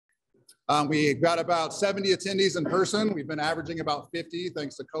We've got about 70 attendees in person. We've been averaging about 50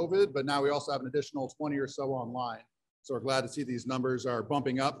 thanks to COVID, but now we also have an additional 20 or so online. So we're glad to see these numbers are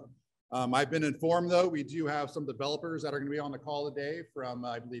bumping up. I've been informed, though, we do have some developers that are going to be on the call today from,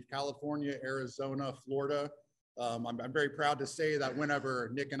 I believe, California, Arizona, Florida. I'm very proud to say that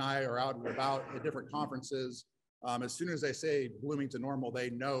whenever Nick and I are out and about at different conferences, as soon as they say Bloomington-Normal, they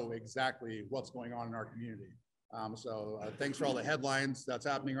know exactly what's going on in our community. Thanks for all the headlines that's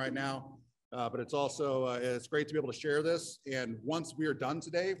happening right now. But it's also, it's great to be able to share this. And once we are done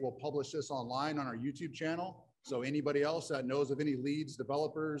today, we'll publish this online on our YouTube channel. So anybody else that knows of any leads,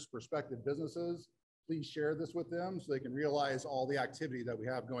 developers, prospective businesses, please share this with them so they can realize all the activity that we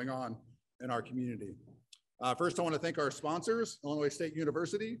have going on in our community. First, I want to thank our sponsors, Illinois State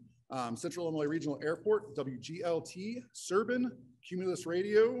University, Central Illinois Regional Airport, WGLT, Surbin, Cumulus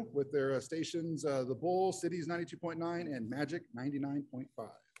Radio with their stations, The Bull, Cities 92.9, and Magic 99.5.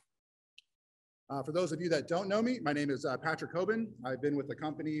 For those of you that don't know me, my name is Patrick Hoban. I've been with the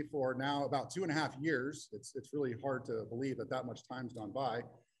company for now about 2.5 years. It's really hard to believe that that much time's gone by.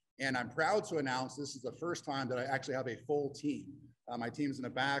 And I'm proud to announce this is the first time that I actually have a full team. My team's in the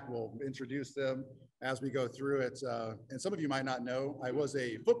back. We'll introduce them as we go through it. And some of you might not know, I was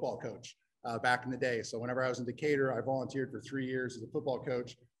a football coach back in the day. So whenever I was in Decatur, I volunteered for 3 years as a football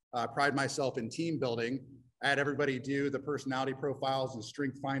coach. Pride myself in team building. I had everybody do the personality profiles and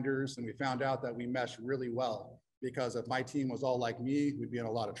strength finders, and we found out that we meshed really well, because if my team was all like me, we'd be in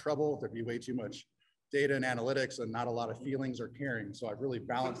a lot of trouble. There'd be way too much data and analytics and not a lot of feelings or caring. So I've really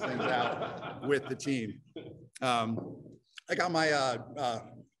balanced things out with the team. I got my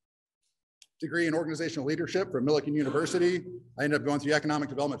degree in organizational leadership from Millikan University. I ended up going through economic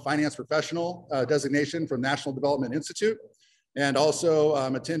development finance professional designation from National Development Institute. And also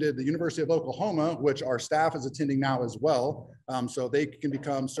attended the University of Oklahoma, which our staff is attending now as well, so they can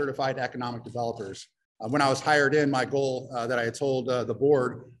become certified economic developers. When I was hired in, my goal that I had told the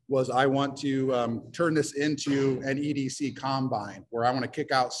board was I want to turn this into an EDC combine, where I want to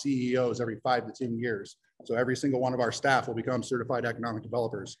kick out CEOs every 5 to 10 years. So every single one of our staff will become certified economic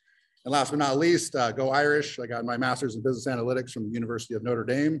developers. And last but not least, go Irish. I got my master's in business analytics from the University of Notre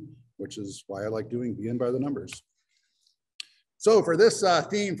Dame, which is why I like doing BN by the numbers. So for this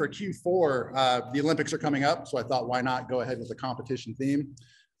theme for Q4, the Olympics are coming up. So I thought, why not go ahead with the competition theme?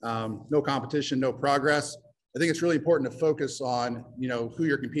 No competition, no progress. I think it's really important to focus on, who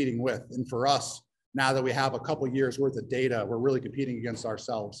you're competing with. And for us, now that we have a couple years worth of data, we're really competing against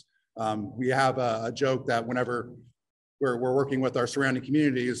ourselves. We have a joke that whenever we're working with our surrounding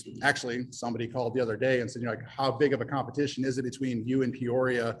communities, actually somebody called the other day and said, how big of a competition is it between you and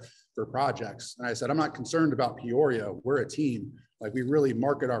Peoria for projects? And I said, I'm not concerned about Peoria. We're a team. Like, we really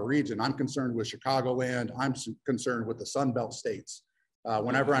market our region. I'm concerned with Chicagoland. I'm concerned with the Sun Belt states.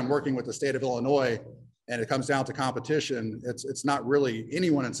 Whenever I'm working with the state of Illinois and it comes down to competition, it's not really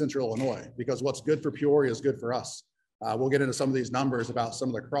anyone in Central Illinois, because what's good for Peoria is good for us. We'll get into some of these numbers about some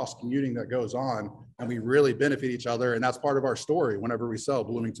of the cross commuting that goes on, and we really benefit each other. And that's part of our story whenever we sell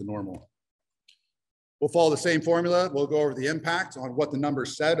Bloomington-Normal. We'll follow the same formula. We'll go over the impact on what the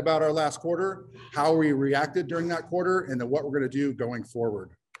numbers said about our last quarter, how we reacted during that quarter, and then what we're going to do going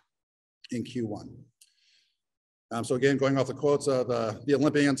forward in Q1. So again, going off the quotes of the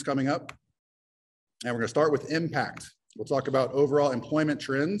Olympians coming up, and we're going to start with impact. We'll talk about overall employment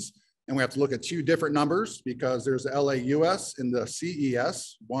trends. And we have to look at 2 different numbers, because there's the LAUS and the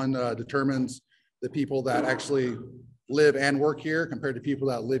CES. One determines the people that actually live and work here compared to people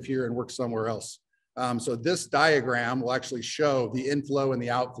that live here and work somewhere else. So this diagram will actually show the inflow and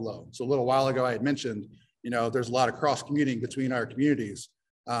the outflow. So a little while ago, I had mentioned, there's a lot of cross commuting between our communities.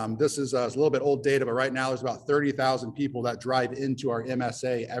 This is a little bit old data, but right now there's about 30,000 people that drive into our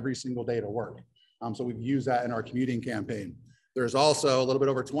MSA every single day to work. So we've used that in our commuting campaign. There's also a little bit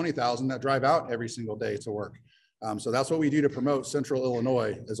over 20,000 that drive out every single day to work. So that's what we do to promote Central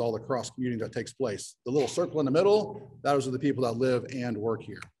Illinois, is all the cross commuting that takes place. The little circle in the middle, those are the people that live and work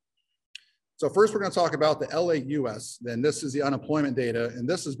here. So first, we're going to talk about the LAUS. Then this is the unemployment data, and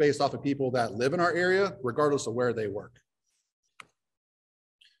this is based off of people that live in our area, regardless of where they work.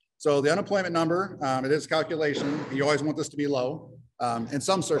 So the unemployment number, it is a calculation. You always want this to be low. In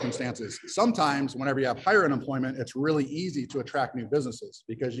some circumstances, sometimes whenever you have higher unemployment, it's really easy to attract new businesses,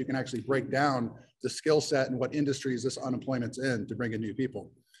 because you can actually break down the skill set and what industries this unemployment's in to bring in new people.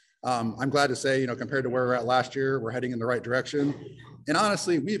 I'm glad to say, compared to where we're at last year, we're heading in the right direction. And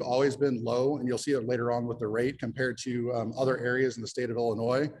honestly, we've always been low, and you'll see it later on with the rate compared to other areas in the state of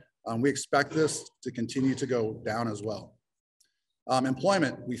Illinois. We expect this to continue to go down as well.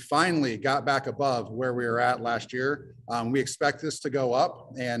 Employment, we finally got back above where we were at last year. We expect this to go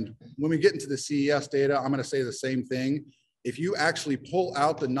up. And when we get into the CES data, I'm going to say the same thing. If you actually pull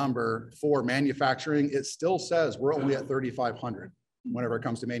out the number for manufacturing, it still says we're only at 3,500 whenever it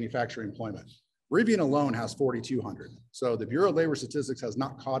comes to manufacturing employment. Rivian alone has 4,200. So the Bureau of Labor Statistics has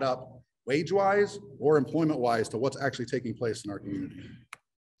not caught up wage-wise or employment-wise to what's actually taking place in our community.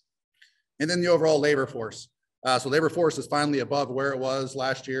 And then the overall labor force. So labor force is finally above where it was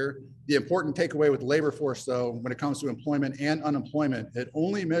last year. The important takeaway with the labor force, though, when it comes to employment and unemployment, it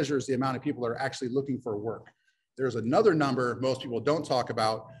only measures the amount of people that are actually looking for work. There's another number most people don't talk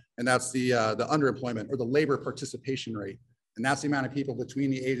about, and that's the underemployment or the labor participation rate. And that's the amount of people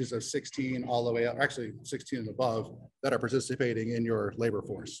between the ages of 16 all the way up, actually 16 and above, that are participating in your labor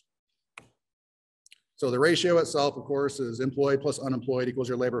force. So the ratio itself, of course, is employed plus unemployed equals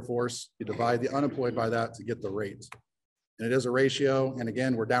your labor force. You divide the unemployed by that to get the rate. And it is a ratio. And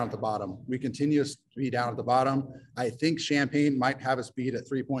again, we're down at the bottom. We continue to be down at the bottom. I think Champaign might have us beat at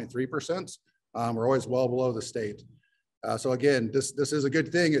 3.3%. We're always well below the state. So again, this is a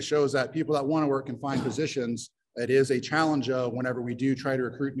good thing. It shows that people that want to work can find positions. It is a challenge whenever we do try to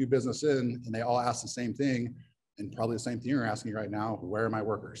recruit new business in, and they all ask the same thing, and probably the same thing you're asking right now: where are my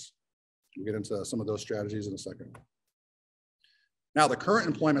workers? We'll get into some of those strategies in a second. Now, the current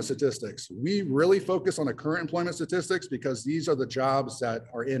employment statistics. We really focus on the current employment statistics because these are the jobs that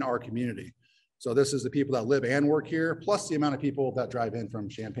are in our community. So this is the people that live and work here, plus the amount of people that drive in from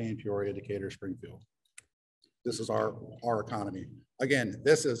Champaign, Peoria, Decatur, Springfield. This is our economy. Again,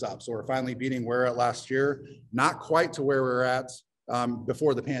 this is up. So we're finally beating where we're at last year. Not quite to where we were at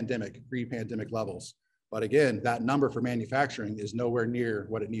before the pandemic, pre-pandemic levels. But again, that number for manufacturing is nowhere near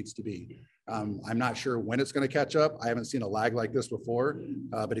what it needs to be. I'm not sure when it's going to catch up. I haven't seen a lag like this before.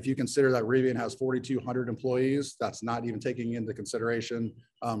 But if you consider that Rivian has 4,200 employees, that's not even taking into consideration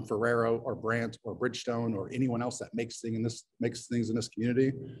Ferrero or Brandt or Bridgestone or anyone else that makes things in this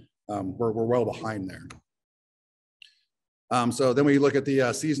community. We're well behind there. So then we look at the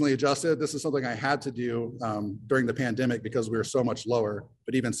seasonally adjusted. This is something I had to do during the pandemic because we were so much lower,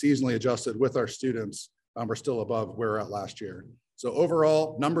 but even seasonally adjusted with our students, we're still above where we're at last year. So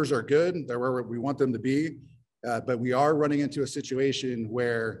overall, numbers are good. They're where we want them to be, but we are running into a situation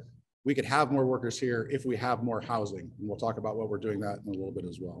where we could have more workers here if we have more housing. And we'll talk about what we're doing that in a little bit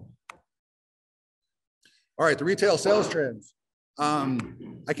as well. All right, the retail sales trends.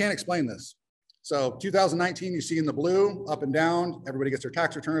 I can't explain this. So 2019, you see in the blue, up and down, everybody gets their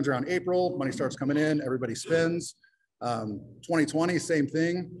tax returns around April, money starts coming in, everybody spends. 2020, same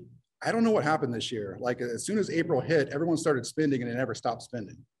thing. I don't know what happened this year. Like as soon as April hit, everyone started spending and it never stopped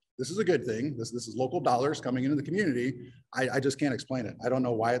spending. This is a good thing. This is local dollars coming into the community. I just can't explain it. I don't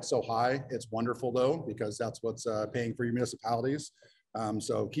know why it's so high. It's wonderful though, because that's what's paying for your municipalities.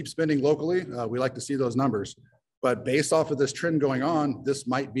 So keep spending locally. We like to see those numbers. But based off of this trend going on, this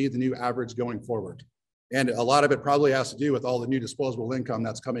might be the new average going forward. And a lot of it probably has to do with all the new disposable income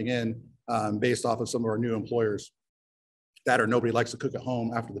that's coming in based off of some of our new employers. That or nobody likes to cook at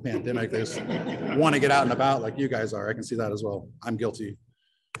home after the pandemic. They just want to get out and about like you guys are. I can see that as well. I'm guilty.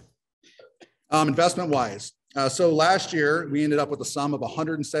 Investment-wise. So last year, we ended up with a sum of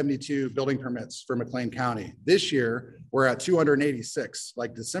 172 building permits for McLean County. This year, we're at 286.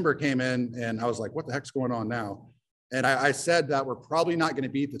 Like December came in and I was like, what the heck's going on now? And I said that we're probably not going to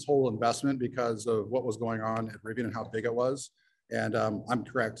beat the total investment because of what was going on at Rivian and how big it was. And I'm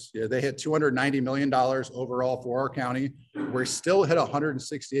correct. Yeah, they hit $290 million overall for our county. We're still hit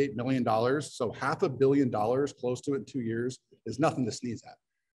 $168 million. So $500 million, close to it in 2 years, is nothing to sneeze at.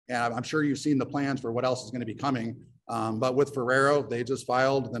 And I'm sure you've seen the plans for what else is going to be coming. But with Ferrero, they just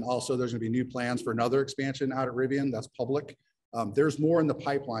filed. And then also there's going to be new plans for another expansion out at Rivian. That's public. There's more in the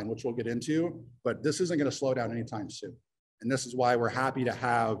pipeline, which we'll get into, but this isn't going to slow down anytime soon. And this is why we're happy to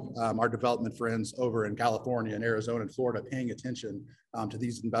have our development friends over in California and Arizona and Florida paying attention to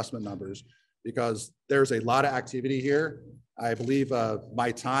these investment numbers, because there's a lot of activity here. I believe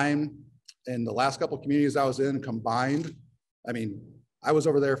my time in the last couple of communities I was in combined, I mean, I was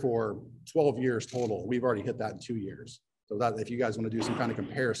over there for 12 years total. We've already hit that in 2 years. So that if you guys want to do some kind of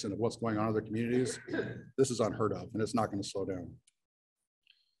comparison of what's going on in other communities, this is unheard of and it's not going to slow down.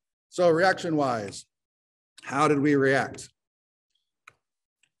 So reaction-wise, how did we react?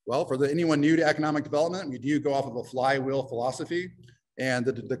 Well, for anyone new to economic development, we do go off of a flywheel philosophy. And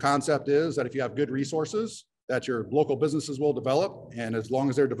the concept is that if you have good resources, that your local businesses will develop. And as long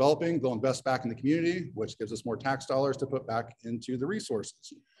as they're developing, they'll invest back in the community, which gives us more tax dollars to put back into the resources.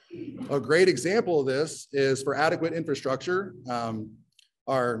 A great example of this is for adequate infrastructure.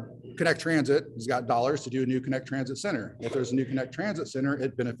 Our Connect Transit has got dollars to do a new Connect Transit Center. If there's a new Connect Transit Center,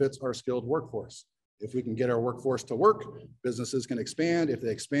 it benefits our skilled workforce. If we can get our workforce to work, businesses can expand. If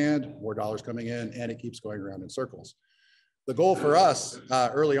they expand, more dollars coming in, and it keeps going around in circles. The goal for us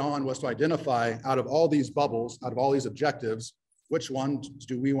early on was to identify, out of all these bubbles, out of all these objectives, which ones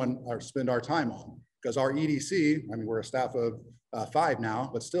do we want to spend our time on? Because our EDC, I mean, we're a staff of 5 now,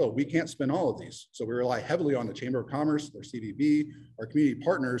 but still, we can't spend all of these. So we rely heavily on the Chamber of Commerce, their CVB, our community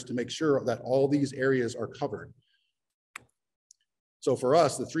partners to make sure that all these areas are covered. So for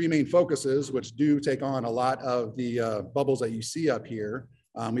us, the 3 main focuses, which do take on a lot of the bubbles that you see up here,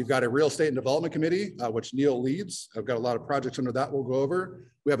 we've got a real estate and development committee, which Neil leads. I've got a lot of projects under that we'll go over.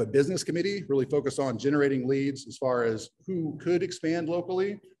 We have a business committee really focused on generating leads as far as who could expand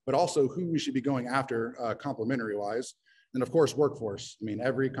locally, but also who we should be going after complementary wise. And of course, workforce. I mean,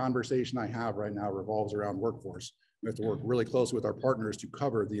 every conversation I have right now revolves around workforce. We have to work really closely with our partners to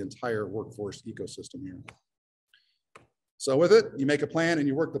cover the entire workforce ecosystem here. So with it, you make a plan and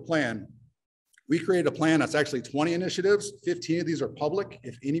you work the plan. We created a plan that's actually 20 initiatives. 15 of these are public.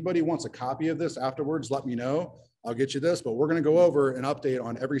 If anybody wants a copy of this afterwards, let me know. I'll get you this, but we're going to go over an update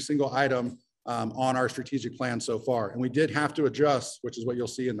on every single item on our strategic plan so far. And we did have to adjust, which is what you'll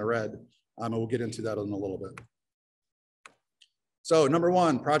see in the red. And we'll get into that in a little bit. So number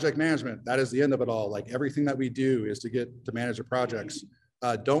 1, project management. That is the end of it all. Like everything that we do is to get to manage the projects.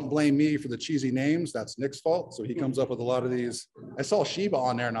 Don't blame me for the cheesy names. That's Nick's fault. So he comes up with a lot of these. I saw Sheba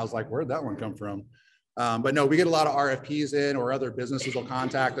on there and I was like, where'd that one come from? But no, we get a lot of RFPs in, or other businesses will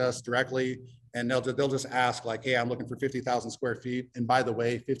contact us directly and they'll just ask like, hey, I'm looking for 50,000 square feet. And by the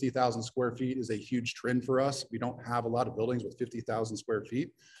way, 50,000 square feet is a huge trend for us. We don't have a lot of buildings with 50,000 square feet.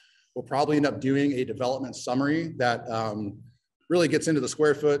 We'll probably end up doing a development summary that really gets into the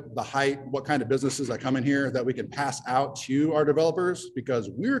square foot, the height, what kind of businesses that come in here that we can pass out to our developers, because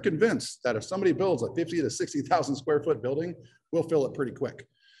we're convinced that if somebody builds a 50 to 60,000 square foot building, we'll fill it pretty quick.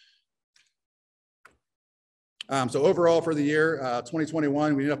 So overall for the year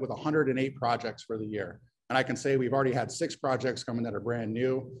 2021, we ended up with 108 projects for the year. And I can say we've already had 6 projects coming that are brand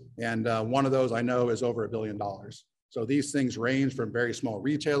new. And one of those I know is over $1 billion. So these things range from very small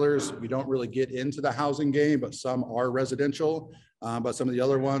retailers. We don't really get into the housing game, but some are residential. But some of the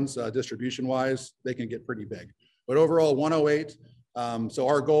other ones, distribution wise, they can get pretty big. But overall 108. So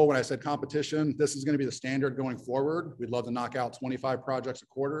our goal, when I said competition, this is going to be the standard going forward. We'd love to knock out 25 projects a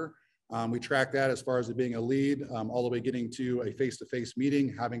quarter. We track that as far as it being a lead, all the way getting to a face-to-face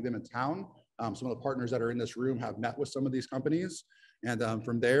meeting, having them in town. Some of the partners that are in this room have met with some of these companies. And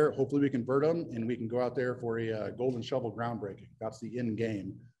from there, hopefully we convert them and we can go out there for a golden shovel groundbreaking. That's the end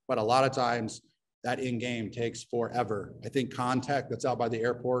game. But a lot of times that end game takes forever. I think Contech that's out by the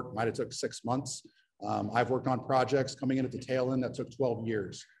airport might have took 6 months. I've worked on projects coming in at the tail end that took 12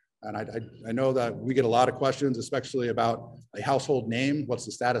 years. And I know that we get a lot of questions, especially about a household name. What's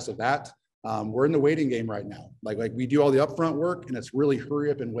the status of that? We're in the waiting game right now. Like we do all the upfront work and it's really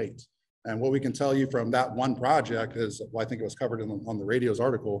hurry up and wait. And what we can tell you from that one project is, well, I think it was covered on the radio's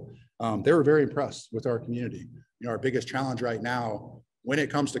article, they were very impressed with our community. You know, our biggest challenge right now, when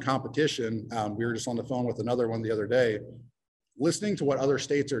it comes to competition, we were just on the phone with another one the other day, listening to what other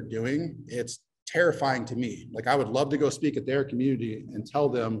states are doing, it's terrifying to me. Like I would love to go speak at their community and tell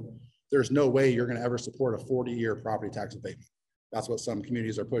them there's no way you're going to ever support a 40-year property tax abatement. That's what some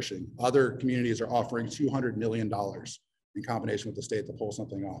communities are pushing. Other communities are offering $200 million in combination with the state to pull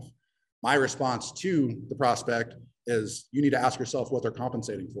something off. My response to the prospect is you need to ask yourself what they're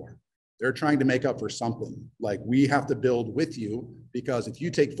compensating for. They're trying to make up for something. Like we have to build with you, because if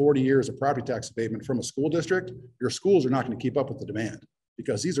you take 40 years of property tax abatement from a school district, your schools are not going to keep up with the demand,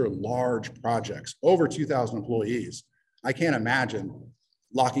 because these are large projects, over 2,000 employees. I can't imagine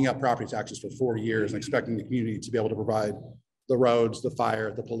locking up property taxes for 40 years and expecting the community to be able to provide the roads, the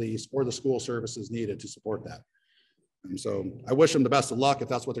fire, the police, or the school services needed to support that. And so I wish them the best of luck if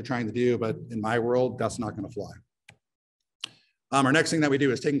that's what they're trying to do, but in my world, that's not going to fly. Our next thing that we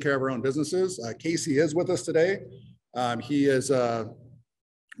do is taking care of our own businesses. Casey is with us today. He is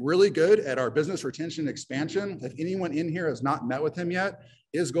really good at our business retention and expansion. If anyone in here has not met with him yet,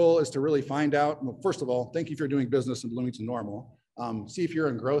 his goal is to really find out, well, first of all, thank you for doing business in Bloomington-Normal. See if you're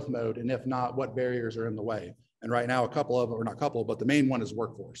in growth mode, and if not, what barriers are in the way. And right now, a couple of, or not a couple, but the main one is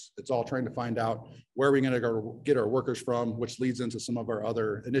workforce. It's all trying to find out where we're going to go get our workers from, which leads into some of our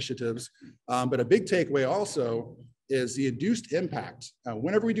other initiatives. But a big takeaway also is the induced impact.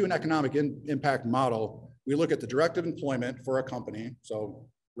 Whenever we do an economic impact model, we look at the direct employment for a company. So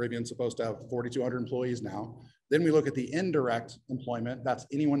Rivian's supposed to have 4,200 employees now. Then we look at the indirect employment. That's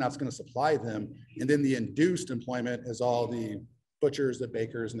anyone that's going to supply them. And then the induced employment is all the butchers, the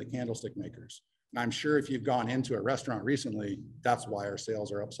bakers, and the candlestick makers. And I'm sure if you've gone into a restaurant recently, that's why our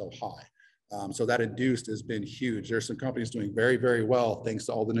sales are up so high. So that induced has been huge. There's some companies doing very, very well thanks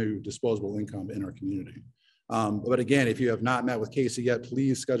to all the new disposable income in our community. But again, if you have not met with Casey yet,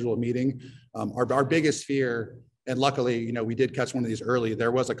 please schedule a meeting. Our biggest fear, and luckily, you know, we did catch one of these early.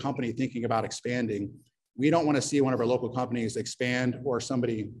 There was a company thinking about expanding. We don't want to see one of our local companies expand or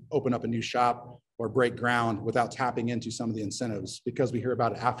somebody open up a new shop or break ground without tapping into some of the incentives, because we hear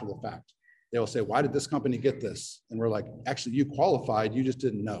about it after the fact. They will say, why did this company get this? And we're like, actually, you qualified, you just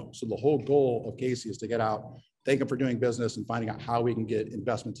didn't know. So the whole goal of Casey is to get out, thank them for doing business, and finding out how we can get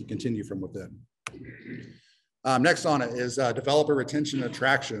investment to continue from within. Next on it is developer retention and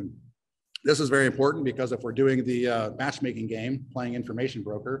attraction. This is very important because if we're doing the matchmaking game, playing information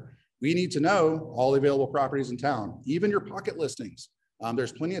broker, we need to know all the available properties in town, even your pocket listings.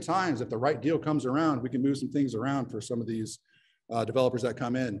 There's plenty of times if the right deal comes around, we can move some things around for some of these developers that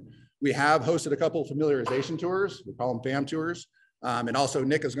come in. We have hosted a couple of familiarization tours. We call them FAM tours. And also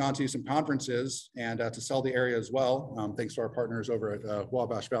Nick has gone to some conferences and to sell the area as well, thanks to our partners over at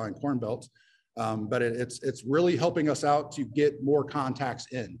Wabash Valley and Corn Belt. But it's really helping us out to get more contacts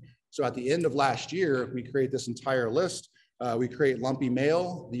in. So at the end of last year, we create this entire list. We create lumpy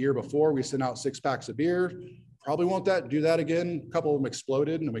mail. The year before, we sent out 6 packs of beer. Probably won't do that again. A couple of them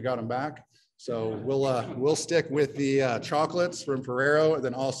exploded and we got them back. So we'll stick with the chocolates from Ferrero. And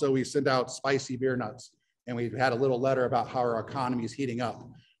then also we send out spicy beer nuts. And we've had a little letter about how our economy is heating up.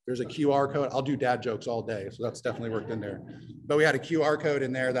 There's a QR code. I'll do dad jokes all day. So that's definitely worked in there. But we had a QR code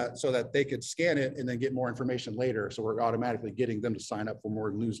in there so that they could scan it and then get more information later. So we're automatically getting them to sign up for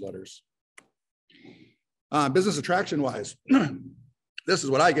more newsletters. Business attraction wise, this is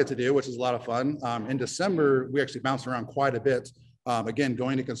what I get to do, which is a lot of fun. In December, we actually bounced around quite a bit. Again,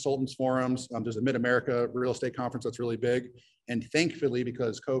 going to consultants forums. There's a Mid-America real estate conference that's really big. And thankfully,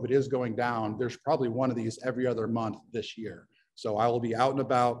 because COVID is going down, there's probably one of these every other month this year. So I will be out and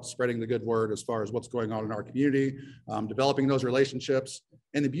about spreading the good word as far as what's going on in our community, developing those relationships.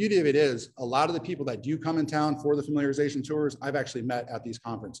 And the beauty of it is a lot of the people that do come in town for the familiarization tours, I've actually met at these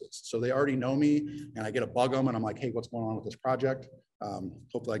conferences. So they already know me and I get to bug them and I'm like, hey, what's going on with this project?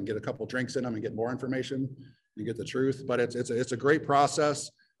 Hopefully I can get a couple drinks in them and get more information and get the truth. But it's a great process.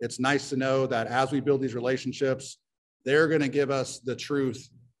 It's nice to know that as we build these relationships, they're going to give us the truth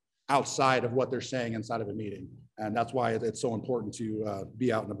outside of what they're saying inside of a meeting. And that's why it's so important to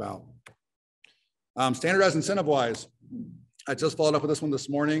be out and about. Standardized incentive wise, I just followed up with this one this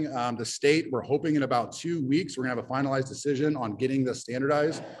morning. The state, we're hoping in about 2 weeks, we're gonna have a finalized decision on getting this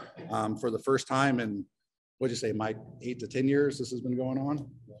standardized for the first time in, what'd you say, Mike, 8 to 10 years this has been going on?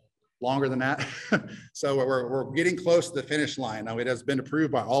 Longer than that. So we're getting close to the finish line. Now it has been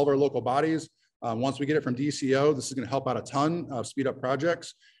approved by all of our local bodies. Once we get it from DCO, this is gonna help out a ton of speed up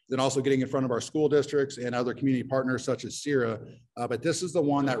projects. Then also getting in front of our school districts and other community partners such as CIRA. But this is the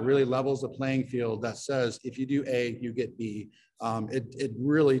one that really levels the playing field that says, if you do A, you get B. It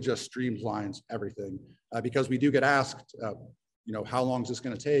really just streamlines everything because we do get asked, you know, how long is this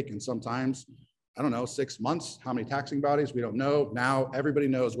gonna take? And sometimes, I don't know, 6 months, how many taxing bodies? We don't know. Now everybody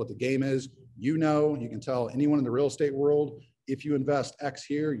knows what the game is. You know, you can tell anyone in the real estate world, if you invest X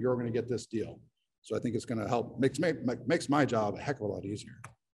here, you're gonna get this deal. So I think it's gonna help, makes my job a heck of a lot easier.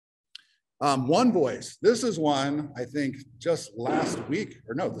 One Voice, this is one, I think just last week,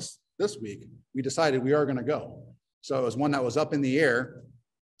 or no, this week, we decided we are gonna go. So it was one that was up in the air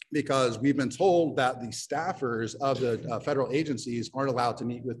because we've been told that the staffers of the federal agencies aren't allowed to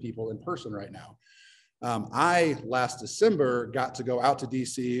meet with people in person right now. I, last December, got to go out to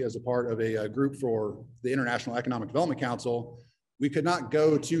DC as a part of a group for the International Economic Development Council. We could not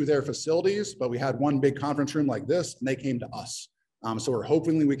go to their facilities, but we had one big conference room like this, and they came to us. So we're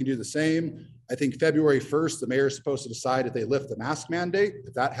hoping we can do the same. I think February 1st, the mayor is supposed to decide if they lift the mask mandate.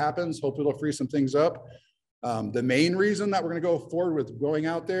 If that happens, hopefully it'll free some things up. The main reason that we're gonna go forward with going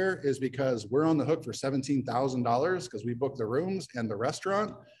out there is because we're on the hook for $17,000 because we booked the rooms and the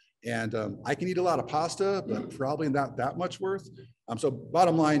restaurant. And I can eat a lot of pasta, but probably not that much worth. So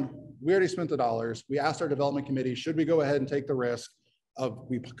bottom line, we already spent the dollars. We asked our development committee, should we go ahead and take the risk of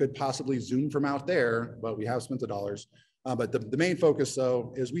we could possibly Zoom from out there, but we have spent the dollars. But the main focus,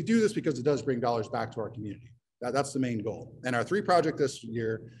 though, is we do this because it does bring dollars back to our community. That's the main goal. And our 3 project this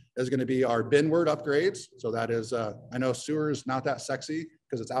year is going to be our binward upgrades. So that is, I know sewer is not that sexy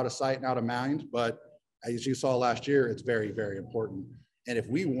because it's out of sight and out of mind, but as you saw last year, it's very, very important. And if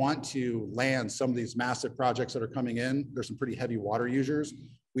we want to land some of these massive projects that are coming in, there's some pretty heavy water users.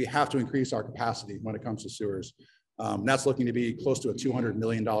 We have to increase our capacity when it comes to sewers. That's looking to be close to a $200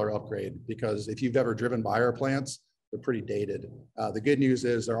 million upgrade because if you've ever driven by our plants, they're pretty dated. The good news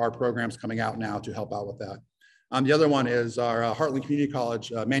is there are programs coming out now to help out with that. The other one is our Heartland Community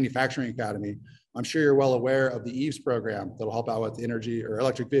College Manufacturing Academy. I'm sure you're well aware of the EVES program that'll help out with energy or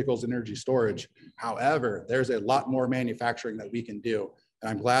electric vehicles energy storage. However, there's a lot more manufacturing that we can do. And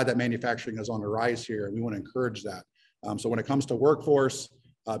I'm glad that manufacturing is on the rise here, and we want to encourage that. So when it comes to workforce,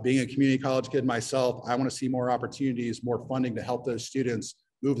 being a community college kid myself, I want to see more opportunities, more funding to help those students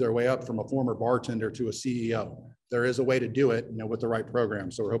move their way up from a former bartender to a CEO. There is a way to do it, with the right program.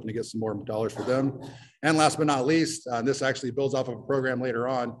 So we're hoping to get some more dollars for them. And last but not least, this actually builds off of a program later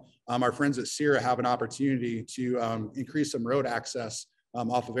on. Our friends at SERA have an opportunity to increase some road access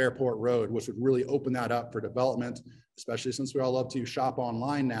off of Airport Road, which would really open that up for development, especially since we all love to shop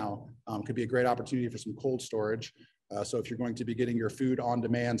online now. Could be a great opportunity for some cold storage. So if you're going to be getting your food on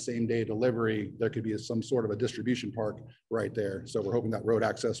demand, same day delivery, there could be some sort of a distribution park right there. So we're hoping that road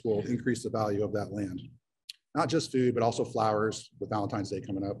access will increase the value of that land. Not just food, but also flowers with Valentine's Day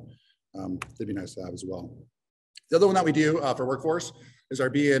coming up. That'd be nice to have as well. The other one that we do for workforce is our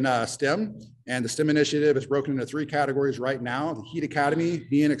BN STEM. And the STEM initiative is broken into 3 categories right now: the HEAT Academy,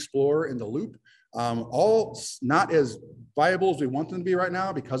 BN Explore, and the Loop. All not as viable as we want them to be right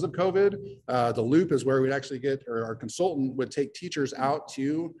now because of COVID. The Loop is where we'd actually get, or our consultant would take teachers out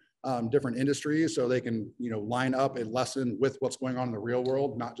to different industries so they can line up a lesson with what's going on in the real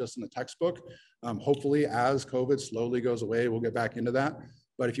world, not just in the textbook. Hopefully as COVID slowly goes away, we'll get back into that.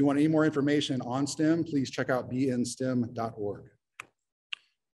 But if you want any more information on STEM, please check out bnstem.org.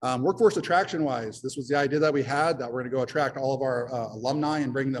 Workforce attraction wise, this was the idea that we had, that we're going to go attract all of our alumni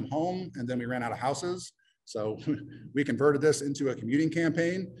and bring them home, and then we ran out of houses. So we converted this into a commuting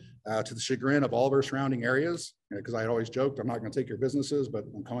campaign to the chagrin of all of our surrounding areas, because I had always joked, I'm not going to take your businesses, but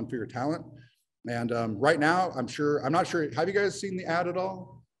I'm coming for your talent. And right now, I'm not sure, have you guys seen the ad at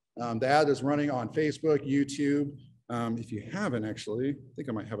all? The ad is running on Facebook, YouTube. If you haven't actually, I think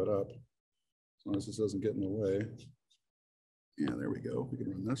I might have it up, as long as this doesn't get in the way. Yeah, there we go. We can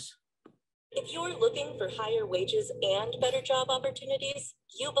run this. If you're looking for higher wages and better job opportunities,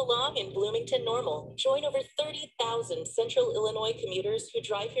 you belong in Bloomington-Normal. Join over 30,000 Central Illinois commuters who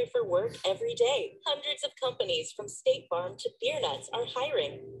drive here for work every day. Hundreds of companies from State Farm to Beer Nuts are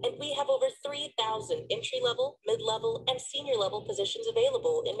hiring, and we have over 3,000 entry-level, mid-level, and senior-level positions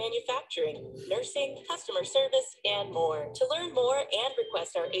available in manufacturing, nursing, customer service, and more. To learn more and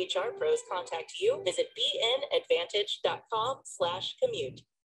request our HR pros contact you, visit bnadvantage.com/commute.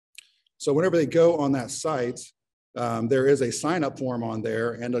 So whenever they go on that site, there is a sign-up form on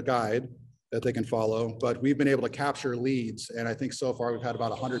there and a guide that they can follow, but we've been able to capture leads. And I think so far we've had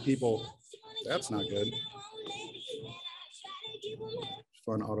about 100 people. That's not good.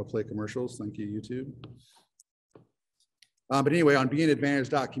 Fun autoplay commercials. Thank you, YouTube. But anyway, on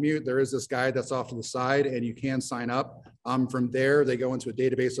bnadvantage.commute, there is this guide that's off to the side, and you can sign up. From there, they go into a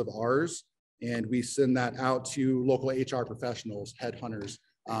database of ours, and we send that out to local HR professionals, headhunters,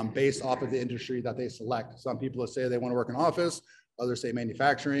 based off of the industry that they select. Some people say they want to work in office, others say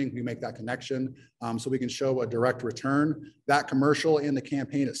manufacturing. We make that connection so we can show a direct return. That commercial in the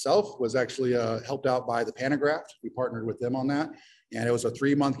campaign itself was actually helped out by the Panagraph. We partnered with them on that, and it was a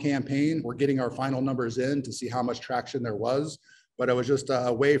 3-month campaign. We're getting our final numbers in to see how much traction there was, but it was just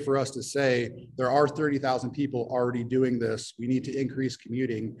a way for us to say there are 30,000 people already doing this. We need to increase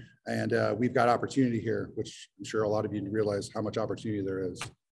commuting, and we've got opportunity here, which I'm sure a lot of you realize how much opportunity there is.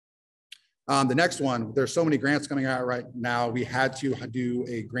 The next one, there's so many grants coming out right now. We had to do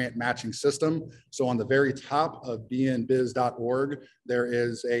a grant matching system. So on the very top of bnbiz.org, there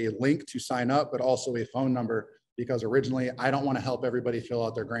is a link to sign up, but also a phone number, because originally I don't want to help everybody fill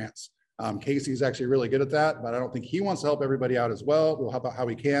out their grants. Casey's actually really good at that, but I don't think he wants to help everybody out as well. We'll help out how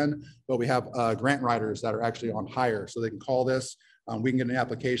we can, but we have grant writers that are actually on hire, so they can call this. We can get an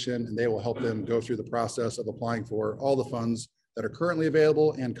application, and they will help them go through the process of applying for all the funds that are currently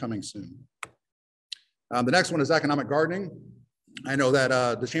available and coming soon. The next one is economic gardening. I know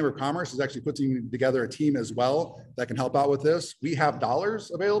that the Chamber of Commerce is actually putting together a team as well that can help out with this. We have dollars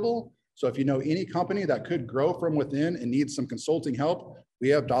available. So if you know any company that could grow from within and needs some consulting help, we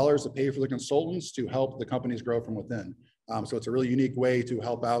have dollars to pay for the consultants to help the companies grow from within. So it's a really unique way to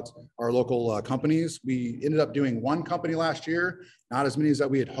help out our local companies. We ended up doing 1 company last year, not as many as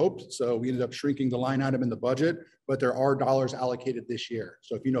that we had hoped. So we ended up shrinking the line item in the budget, but there are dollars allocated this year.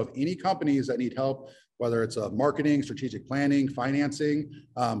 So if you know of any companies that need help, whether it's marketing, strategic planning, financing,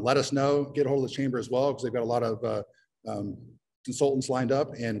 let us know. Get a hold of the Chamber as well, because they've got a lot of consultants lined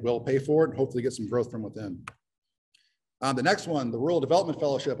up, and we'll pay for it and hopefully get some growth from within. The next one, the Rural Development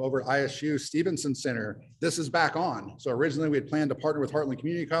Fellowship over at ISU Stevenson Center. This is back on. So originally we had planned to partner with Heartland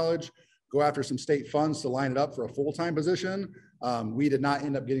Community College. go after some state funds to line it up for a full-time position. We did not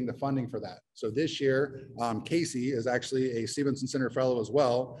end up getting the funding for that. So this year, Casey is actually a Stevenson Center Fellow as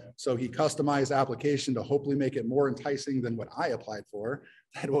well. So he customized the application to hopefully make it more enticing than what I applied for.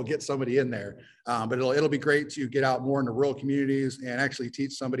 That will get somebody in there. But it'll be great to get out more into rural communities and actually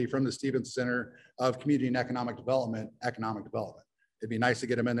teach somebody from the Stevenson Center of Community and Economic Development. It'd be nice to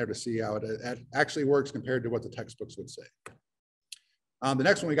get them in there to see how it actually works compared to what the textbooks would say. The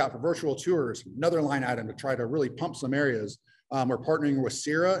next one we got for virtual tours, another line item to try to really pump some areas. We're partnering with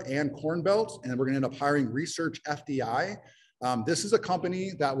Sierra and Corn Belt, and we're going to end up hiring Research FDI. This is a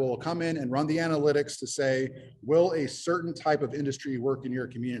company that will come in and run the analytics to say, will a certain type of industry work in your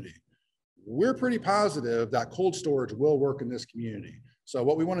community? We're pretty positive that cold storage will work in this community. So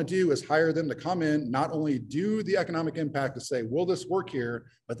what we want to do is hire them to come in, not only do the economic impact to say, will this work here?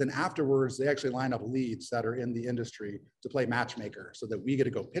 But then afterwards, they actually line up leads that are in the industry to play matchmaker so that we get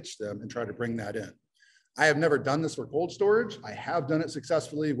to go pitch them and try to bring that in. I have never done this for cold storage. I have done it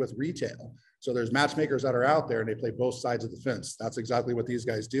successfully with retail. So there's matchmakers that are out there and they play both sides of the fence. That's exactly what these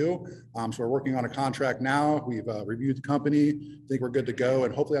guys do. So we're working on a contract now. We've reviewed the company. I think we're good to go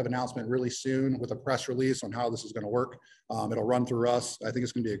and hopefully have an announcement really soon with a press release on how this is going to work. It'll run through us. I think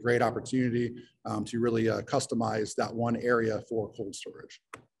it's going to be a great opportunity to really customize that one area for cold storage.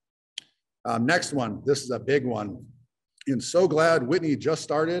 Next one, this is a big one. And so glad Whitney just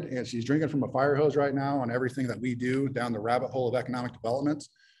started and she's drinking from a fire hose right now on everything that we do down the rabbit hole of economic development.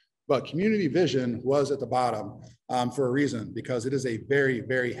 But community vision was at the bottom for a reason, because it is a very,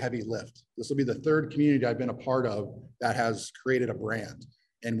 very heavy lift. This will be the third community I've been a part of that has created a brand.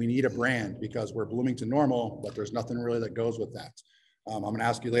 And we need a brand because we're Bloomington-Normal, but there's nothing really that goes with that. I'm going to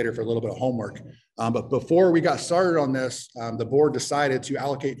ask you later for a little bit of homework. But before we got started on this, the board decided to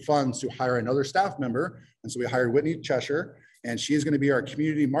allocate funds to hire another staff member. And so we hired Whitney Cheshire, and she's going to be our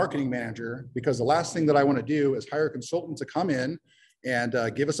community marketing manager, because the last thing that I want to do is hire a consultant to come in and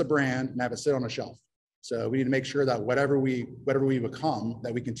give us a brand and have it sit on a shelf. So we need to make sure that whatever we become,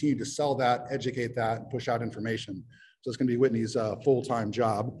 that we continue to sell that, educate that, and push out information. So it's going to be Whitney's full-time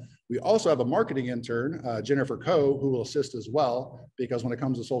job. We also have a marketing intern, Jennifer Coe, who will assist as well, because when it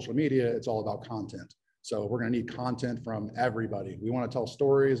comes to social media, it's all about content. So we're going to need content from everybody. We want to tell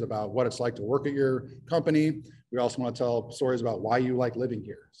stories about what it's like to work at your company. We also want to tell stories about why you like living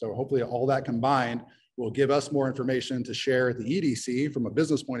here. So hopefully all that combined will give us more information to share at the EDC from a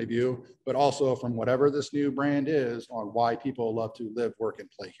business point of view, but also from whatever this new brand is on why people love to live, work,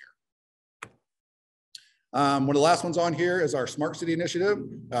 and play here. One of the last ones on here is our Smart City Initiative.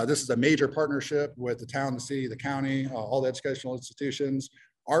 This is a major partnership with the town, the city, the county, all the educational institutions.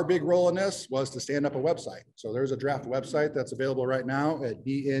 Our big role in this was to stand up a website. So there's a draft website that's available right now at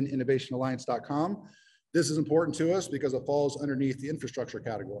bninnovationalliance.com. This is important to us because it falls underneath the infrastructure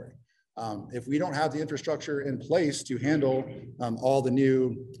category. If we don't have the infrastructure in place to handle all the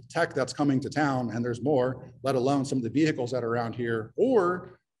new tech that's coming to town, and there's more, let alone some of the vehicles that are around here,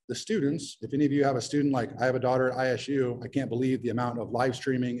 or the students, if any of you have a student, like I have a daughter at ISU, I can't believe the amount of live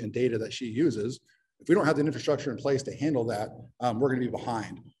streaming and data that she uses. If we don't have the infrastructure in place to handle that, we're going to be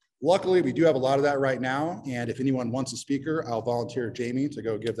behind. Luckily, we do have a lot of that right now. And if anyone wants a speaker, I'll volunteer Jamie to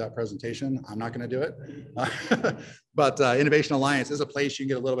go give that presentation. I'm not going to do it. But Innovation Alliance is a place you can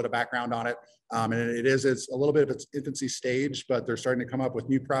get a little bit of background on it. And it's a little bit of its infancy stage, but they're starting to come up with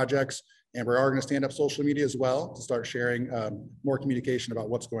new projects. And we are going to stand up social media as well to start sharing more communication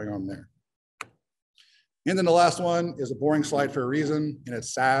about what's going on there. And then the last one is a boring slide for a reason, and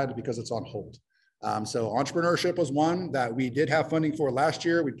it's sad because it's on hold. So entrepreneurship was one that we did have funding for last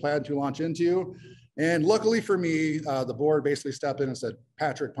year. We planned to launch into, and luckily for me, the board basically stepped in and said,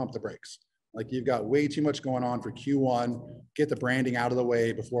 Patrick, pump the brakes. Like, you've got way too much going on for Q1, get the branding out of the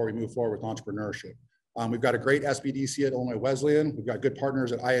way before we move forward with entrepreneurship. We've got a great SBDC at Illinois Wesleyan. We've got good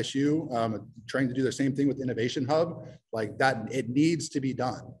partners at ISU trying to do the same thing with Innovation Hub. Like that, it needs to be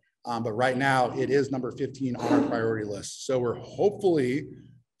done. But right now it is number 15 on our priority list. So we're hopefully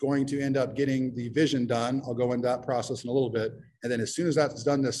going to end up getting the vision done. I'll go into that process in a little bit. And then as soon as that's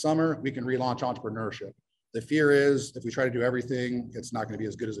done this summer, we can relaunch entrepreneurship. The fear is if we try to do everything, it's not going to be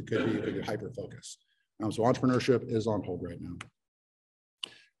as good as it could be if we get hyper-focused. So entrepreneurship is on hold right now.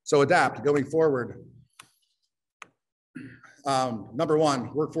 So adapt going forward. Number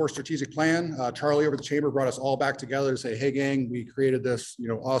one, workforce strategic plan. Charlie over at the chamber brought us all back together to say, hey gang, we created this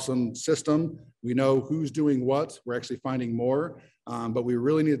awesome system. We know who's doing what. We're actually finding more, but we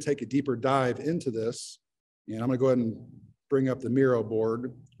really need to take a deeper dive into this. And I'm gonna go ahead and bring up the Miro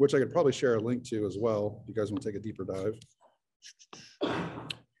board, which I could probably share a link to as well, if you guys want to take a deeper dive.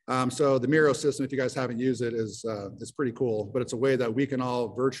 So the Miro system, if you guys haven't used it, is pretty cool, but it's a way that we can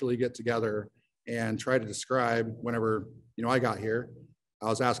all virtually get together and try to describe whenever, I got here, I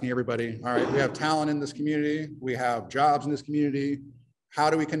was asking everybody, all right, we have talent in this community, we have jobs in this community, how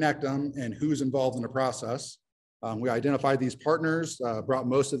do we connect them and who's involved in the process? We identified these partners, brought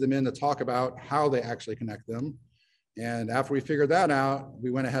most of them in to talk about how they actually connect them. And after we figured that out,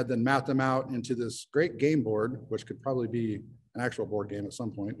 we went ahead and mapped them out into this great game board, which could probably be an actual board game at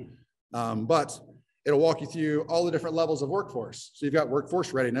some point. But it'll walk you through all the different levels of workforce. So you've got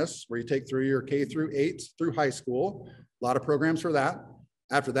workforce readiness, where you take through your K-8 through high school, a lot of programs for that.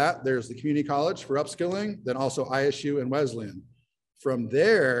 After that, there's the community college for upskilling, then also ISU and Wesleyan. From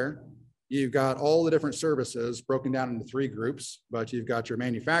there, you've got all the different services broken down into 3 groups, but you've got your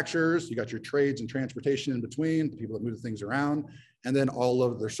manufacturers, you got your trades and transportation in between, the people that move things around, and then all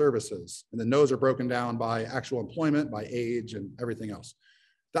of their services. And then those are broken down by actual employment, by age, and everything else.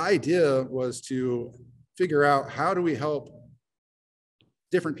 The idea was to figure out, how do we help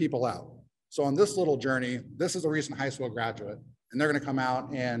different people out? So on this little journey, this is a recent high school graduate, and they're gonna come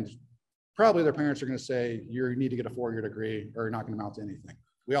out and probably their parents are gonna say, you need to get a 4-year degree or you're not gonna amount to anything.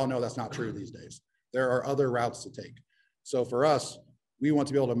 We all know that's not true these days. There are other routes to take. So for us, we want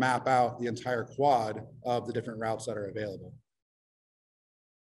to be able to map out the entire quad of the different routes that are available.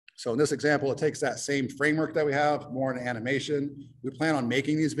 So in this example, it takes that same framework that we have, more in animation. We plan on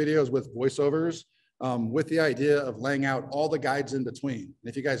making these videos with voiceovers, with the idea of laying out all the guides in between. And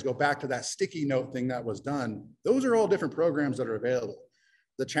if you guys go back to that sticky note thing that was done, those are all different programs that are available.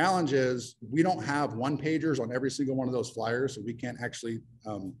 The challenge is we don't have one-pagers on every single one of those flyers, so we can't actually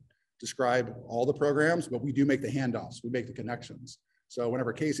describe all the programs, but we do make the handoffs, we make the connections. So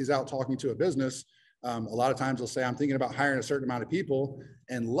whenever Casey's out talking to a business, a lot of times they'll say, I'm thinking about hiring a certain amount of people.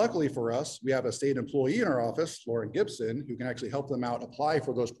 And luckily for us, we have a state employee in our office, Lauren Gibson, who can actually help them out apply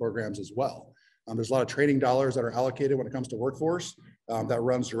for those programs as well. There's a lot of training dollars that are allocated when it comes to workforce that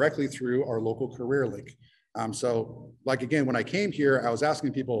runs directly through our local career link. So like, again, when I came here, I was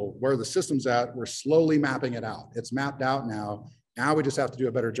asking people where the system's at. We're slowly mapping it out. It's mapped out now. Now we just have to do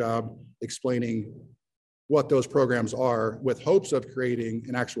a better job explaining what those programs are, with hopes of creating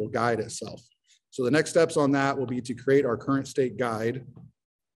an actual guide itself. So the next steps on that will be to create our current state guide,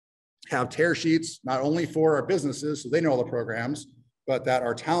 have tear sheets, not only for our businesses, so they know all the programs, but that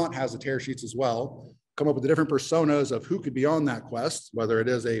our talent has the tear sheets as well. Come up with the different personas of who could be on that quest, whether it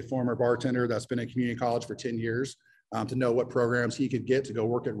is a former bartender that's been in community college for 10 years, to know what programs he could get to go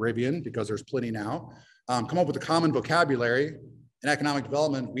work at Rivian, because there's plenty now. Come up with a common vocabulary. In economic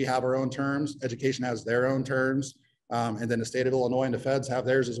development, we have our own terms. Education has their own terms. And then the state of Illinois and the feds have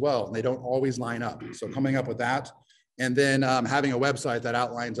theirs as well. And they don't always line up. So coming up with that, and then having a website that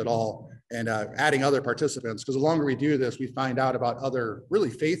outlines it all, and adding other participants, because the longer we do this, we find out about other really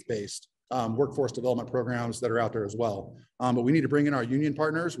faith-based workforce development programs that are out there as well. But we need to bring in our union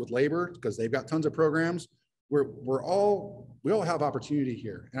partners with labor, because they've got tons of programs. We all have opportunity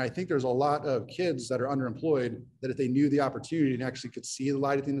here. And I think there's a lot of kids that are underemployed that if they knew the opportunity and actually could see the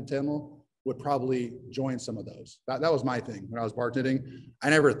light at the end of the tunnel, would probably join some of those. That was my thing when I was bartending. I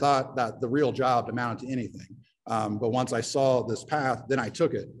never thought that the real job amounted to anything. But once I saw this path, then I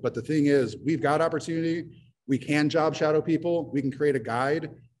took it. But the thing is, we've got opportunity. We can job shadow people. We can create a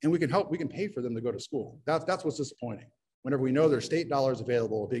guide, and we can help. We can pay for them to go to school. That's what's disappointing. Whenever we know there's state dollars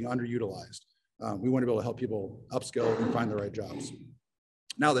available being underutilized, we want to be able to help people upskill and find the right jobs.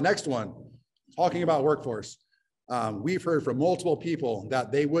 Now, the next one, talking about workforce. We've heard from multiple people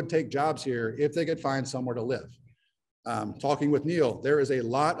that they would take jobs here if they could find somewhere to live. Talking with Neil, there is a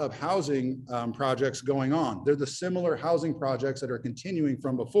lot of housing projects going on. They're the similar housing projects that are continuing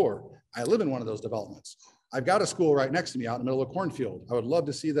from before. I live in one of those developments. I've got a school right next to me out in the middle of a cornfield. I would love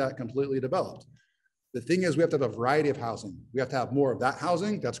to see that completely developed. The thing is, we have to have a variety of housing. We have to have more of that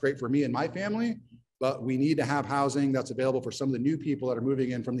housing. That's great for me and my family, but we need to have housing that's available for some of the new people that are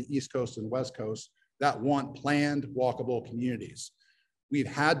moving in from the East Coast and West Coast that want planned, walkable communities. We've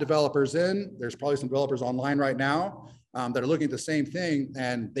had developers in. There's probably some developers online right now that are looking at the same thing,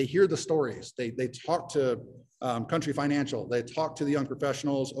 and they hear the stories. They talk to Country Financial. They talk to the young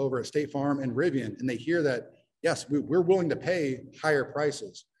professionals over at State Farm and Rivian, and they hear that, yes, we're willing to pay higher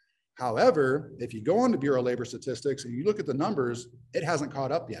prices. However, if you go on to Bureau of Labor Statistics and you look at the numbers, it hasn't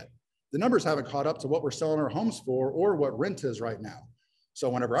caught up yet. The numbers haven't caught up to what we're selling our homes for or what rent is right now. So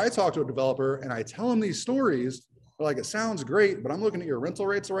whenever I talk to a developer and I tell them these stories, they're like, it sounds great, but I'm looking at your rental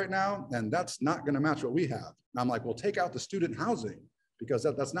rates right now, and that's not going to match what we have. And I'm like, well, take out the student housing, because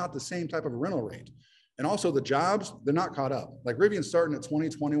that's not the same type of rental rate. And also the jobs, they're not caught up. Like Rivian's starting at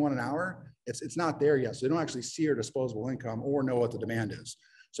 $20, $21 an hour. It's not there yet. So they don't actually see our disposable income or know what the demand is.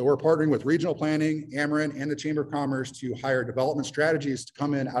 So we're partnering with regional planning, Ameren, and the Chamber of Commerce to hire development strategies to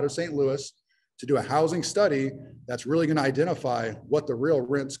come in out of St. Louis to do a housing study that's really going to identify what the real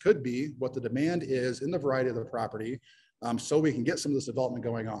rents could be, what the demand is in the variety of the property, so we can get some of this development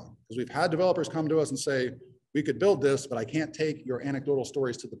going on. Because we've had developers come to us and say, we could build this, but I can't take your anecdotal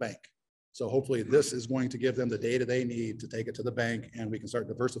stories to the bank. So hopefully this is going to give them the data they need to take it to the bank, and we can start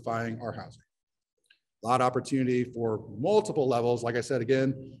diversifying our housing. A lot of opportunity for multiple levels. Like I said,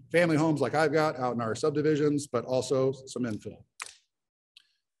 again, family homes like I've got out in our subdivisions, but also some infill.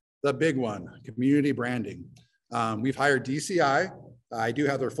 The big one, community branding. We've hired DCI. I do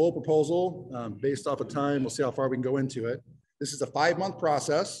have their full proposal based off of time. We'll see how far we can go into it. This is a 5-month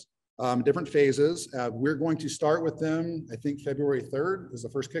process, different phases. We're going to start with them, I think February 3rd is the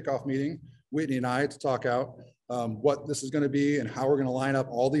first kickoff meeting, Whitney and I, to talk out what this is going to be and how we're going to line up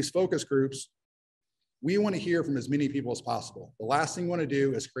all these focus groups. We want to hear from as many people as possible. The last thing we want to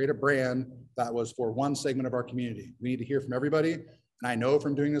do is create a brand that was for one segment of our community. We need to hear from everybody. And I know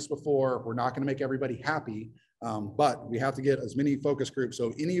from doing this before, we're not going to make everybody happy, but we have to get as many focus groups.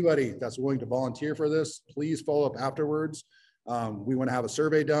 So anybody that's willing to volunteer for this, please follow up afterwards. We want to have a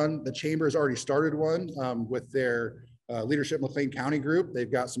survey done. The chamber has already started one with their Leadership McLean County group.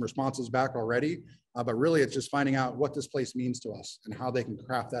 They've got some responses back already, but really it's just finding out what this place means to us and how they can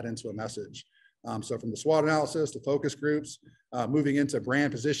craft that into a message. So from the SWOT analysis to focus groups, moving into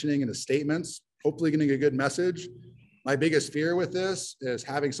brand positioning and the statements, hopefully getting a good message. My biggest fear with this is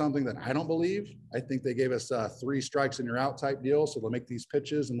having something that I don't believe. I think they gave us 3 strikes and you're out type deal. So they'll make these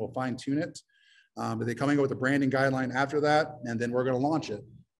pitches and we'll fine tune it. But they're coming up with a branding guideline after that, and then we're going to launch it.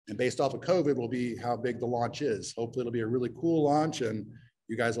 And based off of COVID will be how big the launch is. Hopefully it'll be a really cool launch and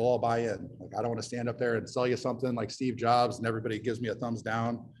you guys will all buy in. Like, I don't want to stand up there and sell you something like Steve Jobs and everybody gives me a thumbs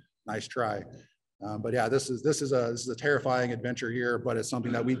down. Nice try. But yeah, this is a terrifying adventure here, but it's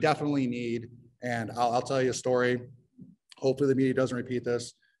something that we definitely need. And I'll tell you a story. Hopefully the media doesn't repeat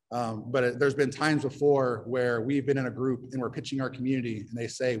this. But there's been times before where we've been in a group and we're pitching our community and they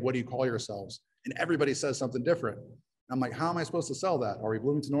say, what do you call yourselves? And everybody says something different. I'm like, how am I supposed to sell that? Are we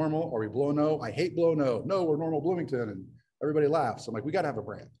Bloomington-Normal? Are we Blow-No? I hate Blow-No. No, we're Normal Bloomington. And everybody laughs. I'm like, we got to have a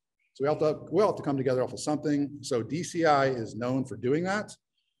brand. So we all have to come together off of something. So DCI is known for doing that.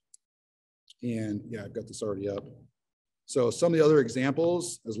 And yeah, I've got this already up. So some of the other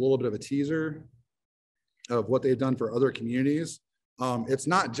examples is a little bit of a teaser of what they've done for other communities. It's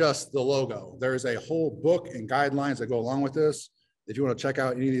not just the logo. There's a whole book and guidelines that go along with this. If you want to check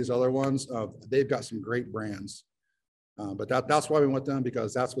out any of these other ones, they've got some great brands. But that's why we want them,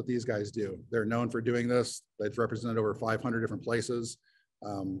 because that's what these guys do. They're known for doing this. They've represented over 500 different places.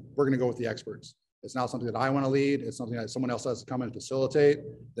 We're going to go with the experts. It's not something that I want to lead. It's something that someone else has to come in and facilitate.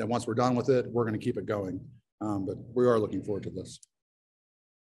 Then once we're done with it, we're going to keep it going. But we are looking forward to this.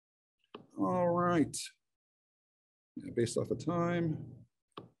 All right. Yeah, based off of time.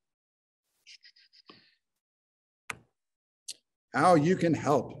 How you can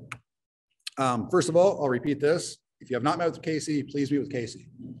help. First of all, I'll repeat this. If you have not met with Casey, please meet with Casey.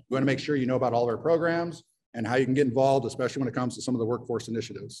 We want to make sure you know about all of our programs and how you can get involved, especially when it comes to some of the workforce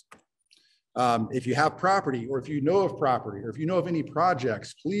initiatives. If you have property, or if you know of property, or if you know of any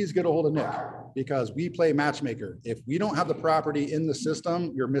projects, please get a hold of Nick, because we play matchmaker. If we don't have the property in the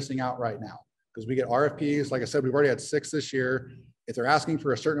system, you're missing out right now, because we get RFPs. Like I said, we've already had 6 this year. If they're asking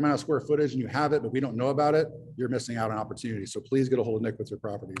for a certain amount of square footage and you have it, but we don't know about it, you're missing out on opportunities. So please get a hold of Nick with your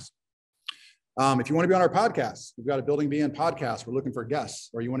properties. If you want to be on our podcast, we've got a Building BN podcast. We're looking for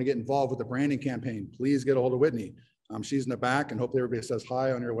guests, or you want to get involved with the branding campaign, please get a hold of Whitney. She's in the back, and hopefully everybody says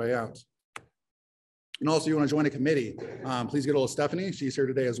hi on your way out. And also, you want to join a committee, please get a hold of Stephanie. She's here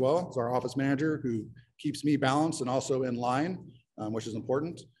today as well. It's our office manager who keeps me balanced and also in line, which is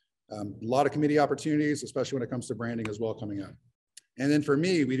important. A lot of committee opportunities, especially when it comes to branding as well, coming up. And then for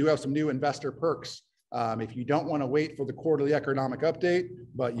me, we do have some new investor perks. If you don't want to wait for the quarterly economic update,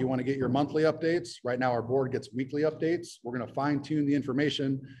 but you want to get your monthly updates, right now our board gets weekly updates. We're going to fine tune the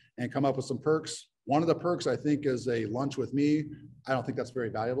information and come up with some perks. One of the perks, I think, is a lunch with me. I don't think that's very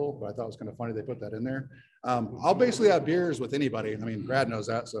valuable, but I thought it was kind of funny they put that in there. I'll basically have beers with anybody. I mean, Brad knows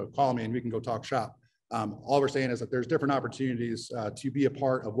that, so call me and we can go talk shop. All we're saying is that there's different opportunities to be a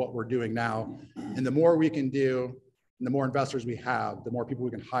part of what we're doing now. And the more we can do, and the more investors we have, the more people we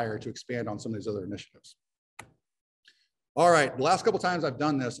can hire to expand on some of these other initiatives. All right, the last couple of times I've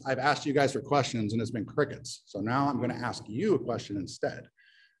done this, I've asked you guys for questions and it's been crickets. So now I'm going to ask you a question instead.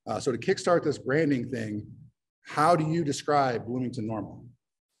 So to kickstart this branding thing, how do you describe Bloomington-Normal?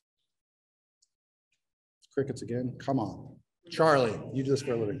 Crickets again, come on. Charlie, you do this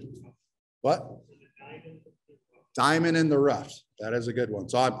for a living. What? Diamond in the rough. That is a good one.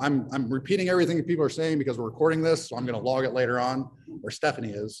 So I'm repeating everything that people are saying because we're recording this. So I'm going to log it later on, or Stephanie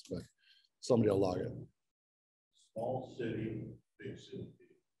is, but somebody will log it. Small city, big city.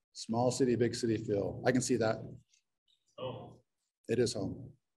 Small city, big city feel. I can see that. Oh. It is home.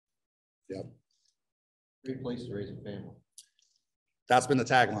 Yep. Great place to raise a family. That's been the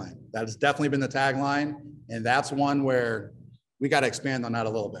tagline. That has definitely been the tagline. And that's one where we got to expand on that a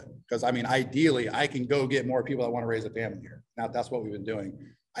little bit. Because I mean, ideally, I can go get more people that want to raise a family here. Now, that's what we've been doing.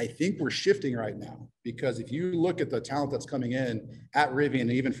 I think we're shifting right now, because if you look at the talent that's coming in at Rivian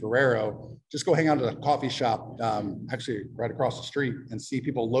and even Ferrero, just go hang out at a coffee shop, actually right across the street, and see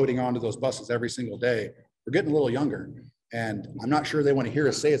people loading onto those buses every single day. We're getting a little younger. And I'm not sure they want to hear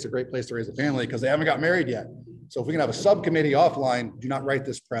us say it's a great place to raise a family because they haven't got married yet. So if we can have a subcommittee offline, do not write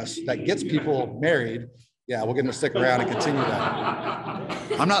this press, that gets people married, yeah, we'll get them to stick around and continue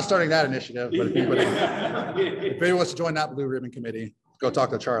that. I'm not starting that initiative, but if anybody wants to join that blue ribbon committee, go talk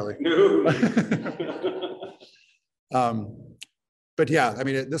to Charlie. But yeah, I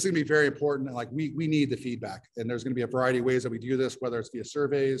mean, this is gonna be very important. Like we need the feedback, and there's gonna be a variety of ways that we do this, whether it's via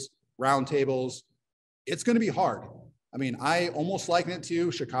surveys, roundtables. It's gonna be hard. I mean, I almost liken it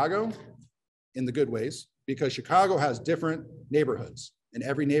to Chicago in the good ways, because Chicago has different neighborhoods and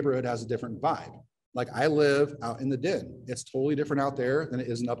every neighborhood has a different vibe. Like I live out in the Den. It's totally different out there than it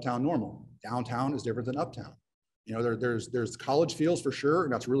is in uptown Normal. Downtown is different than uptown. You know, there's college feels for sure,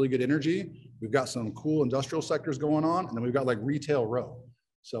 and that's really good energy. We've got some cool industrial sectors going on, and then we've got like retail row.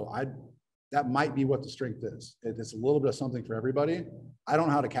 So that might be what the strength is. It's a little bit of something for everybody. I don't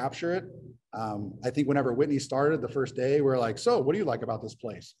know how to capture it. I think whenever Whitney started the first day, we're like, so what do you like about this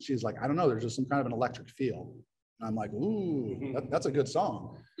place? She's like, I don't know, there's just some kind of an electric feel. And I'm like, ooh, that's a good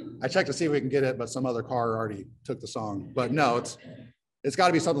song. I checked to see if we can get it, but some other car already took the song. But no, it's got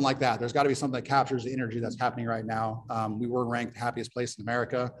to be something like that. There's got to be something that captures the energy that's happening right now. We were ranked happiest place in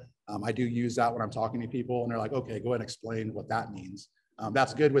America. I do use that when I'm talking to people, and they're like, okay, go ahead and explain what that means.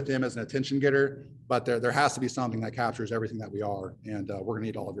 That's good with them as an attention getter, but there has to be something that captures everything that we are, and we're gonna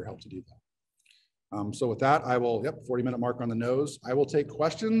need all of your help to do that. So with that, I will, 40-minute mark on the nose. I will take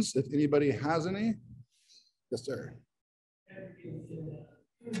questions if anybody has any. Yes, sir.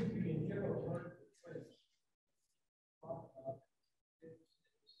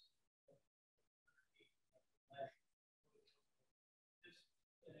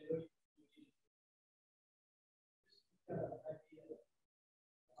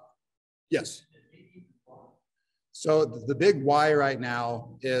 Yes. So the big why right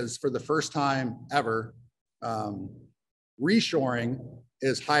now is, for the first time ever, reshoring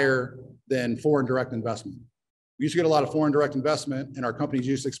is higher than foreign direct investment. We used to get a lot of foreign direct investment, and our companies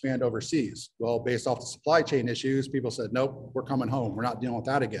used to expand overseas. Well, based off the supply chain issues, people said, nope, we're coming home. We're not dealing with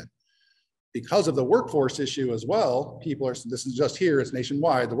that again. Because of the workforce issue as well, people are, this is just here, it's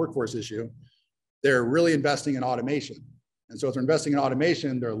nationwide, the workforce issue, they're really investing in automation. And so if they're investing in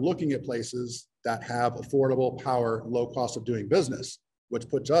automation, they're looking at places that have affordable power, low cost of doing business, which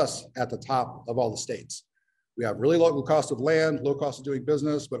puts us at the top of all the states. We have really low cost of land, low cost of doing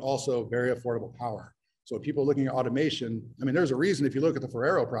business, but also very affordable power. So people looking at automation, I mean, there's a reason if you look at the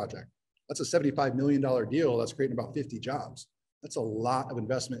Ferrero project, that's a $75 million deal that's creating about 50 jobs. That's a lot of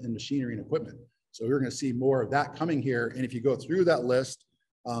investment in machinery and equipment. So we're gonna see more of that coming here. And if you go through that list,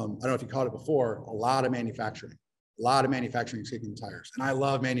 I don't know if you caught it before, a lot of manufacturing is kicking tires. And I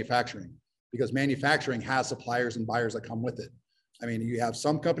love manufacturing because manufacturing has suppliers and buyers that come with it. I mean, you have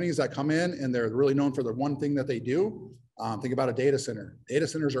some companies that come in and they're really known for the one thing that they do. Think about a data center. Data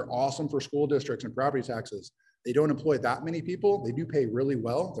centers are awesome for school districts and property taxes. They don't employ that many people. They do pay really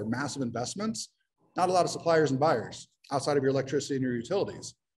well. They're massive investments. Not a lot of suppliers and buyers outside of your electricity and your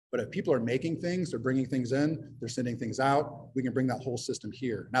utilities. But if people are making things, they're bringing things in, they're sending things out, we can bring that whole system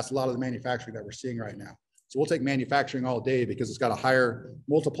here. And that's a lot of the manufacturing that we're seeing right now. So we'll take manufacturing all day because it's got a higher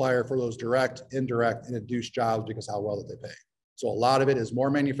multiplier for those direct, indirect, and induced jobs because how well that they pay. So a lot of it is more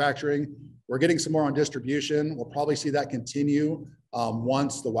manufacturing. We're getting some more on distribution. We'll probably see that continue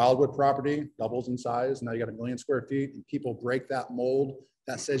once the Wildwood property doubles in size. Now you got 1 million square feet, and people break that mold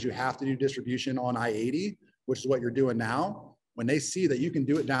that says you have to do distribution on I-80, which is what you're doing now. When they see that you can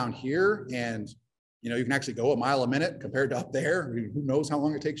do it down here, and you can actually go a mile a minute compared to up there, I mean, who knows how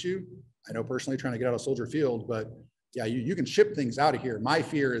long it takes you? I know personally trying to get out of Soldier Field, but yeah, you can ship things out of here. My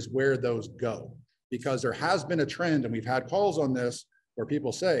fear is where those go, because there has been a trend, and we've had calls on this where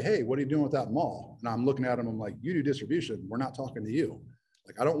people say, hey, what are you doing with that mall? And I'm looking at them, I'm like, you do distribution, we're not talking to you.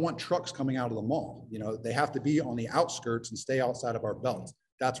 Like, I don't want trucks coming out of the mall. They have to be on the outskirts and stay outside of our belt.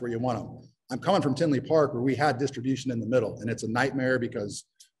 That's where you want them. I'm coming from Tinley Park, where we had distribution in the middle, and it's a nightmare because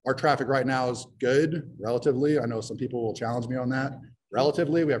Our traffic right now is good, relatively. I know some people will challenge me on that.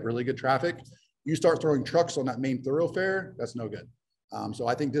 Relatively, we have really good traffic. You start throwing trucks on that main thoroughfare, that's no good. So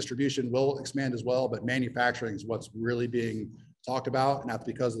I think distribution will expand as well, but manufacturing is what's really being talked about. And that's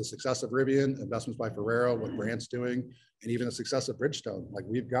because of the success of Rivian, investments by Ferrero, what Grant's doing, and even the success of Bridgestone. Like,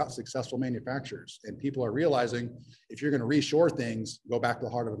 we've got successful manufacturers, and people are realizing if you're going to reshore things, go back to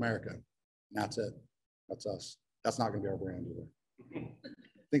the heart of America. And that's it. That's us. That's not going to be our brand either.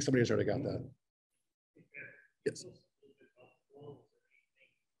 I think somebody has already got that. Yes.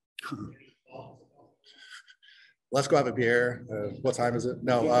 Let's go have a beer. What time is it?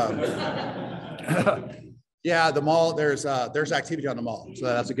 No. Yeah, the mall, there's activity on the mall. So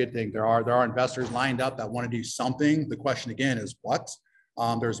that's a good thing. There are investors lined up that want to do something. The question again is what?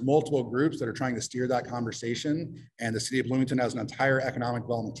 There's multiple groups that are trying to steer that conversation, and the city of Bloomington has an entire economic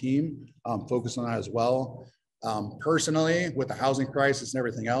development team focused on that as well. Personally, with the housing crisis and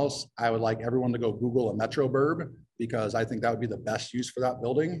everything else, I would like everyone to go Google a Metro Burb, because I think that would be the best use for that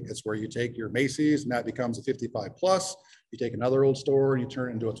building. It's where you take your Macy's and that becomes a 55 plus. You take another old store and you turn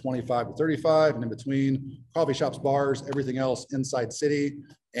it into a 25 to 35, and in between coffee shops, bars, everything else inside city.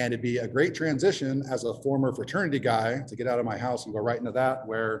 And it'd be a great transition as a former fraternity guy to get out of my house and go right into that,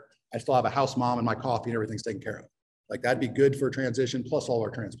 where I still have a house mom and my coffee and everything's taken care of. Like, that'd be good for a transition, plus all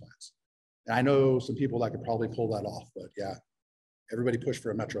our transplants. And I know some people that could probably pull that off, but yeah, everybody push for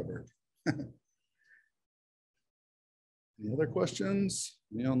a Metro Burb. Any other questions?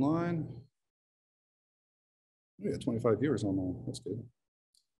 Me online? We got 25 viewers online. That's good.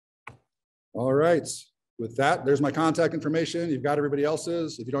 All right. With that, there's my contact information. You've got everybody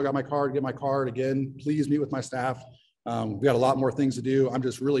else's. If you don't got my card, get my card. Again, please meet with my staff. We got a lot more things to do. I'm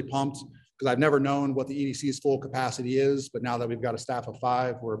just really pumped because I've never known what the EDC's full capacity is, but now that we've got a staff of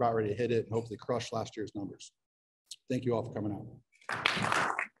 5, we're about ready to hit it and hopefully crush last year's numbers. Thank you all for coming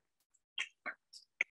out.